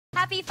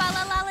Happy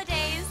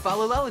Lidays.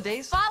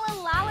 Lidays.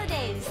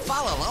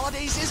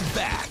 Lidays is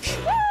back.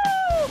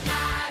 Woo!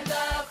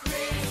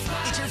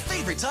 It's your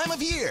favorite time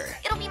of year.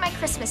 It'll be my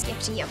Christmas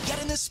gift to you.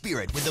 Get in the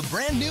spirit with the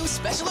brand new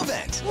special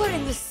event. What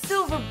in the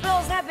silver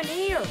bells happened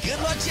here? Good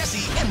Luck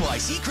Jesse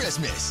NYC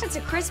Christmas. It's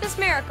a Christmas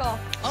miracle.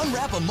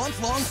 Unwrap a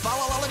month-long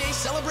Lidays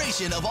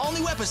celebration of all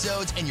new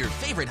episodes and your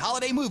favorite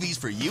holiday movies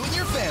for you and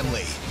your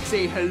family.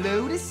 Say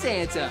hello to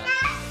Santa.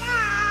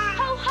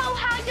 Ho, ho,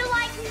 how you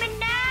like me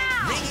now?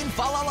 Ring in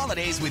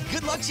Lidays with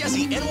Good Luck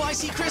Jesse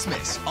NYC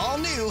Christmas. All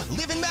new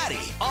Liv and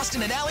Maddie,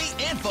 Austin and Allie,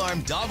 Ant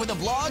Farm, Dog with a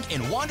Blog,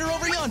 and Wander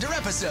Over Yonder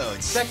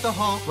episodes. Deck the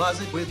hall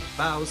closet with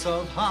boughs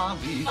of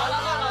holly.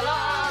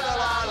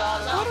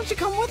 Why don't you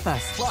come with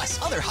us?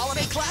 Plus other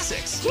holiday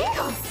classics.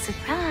 Jingle.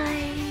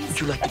 Surprise. Would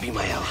you like to be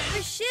my elf? The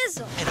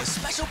shizzle. And a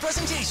special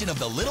presentation of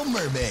The Little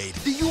Mermaid.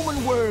 The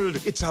human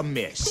world, it's a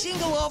mess.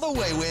 Jingle all the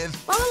way with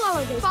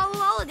Lidays.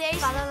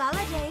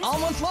 Lidays. all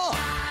month long.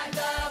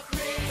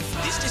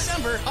 This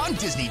December on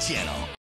Disney Channel.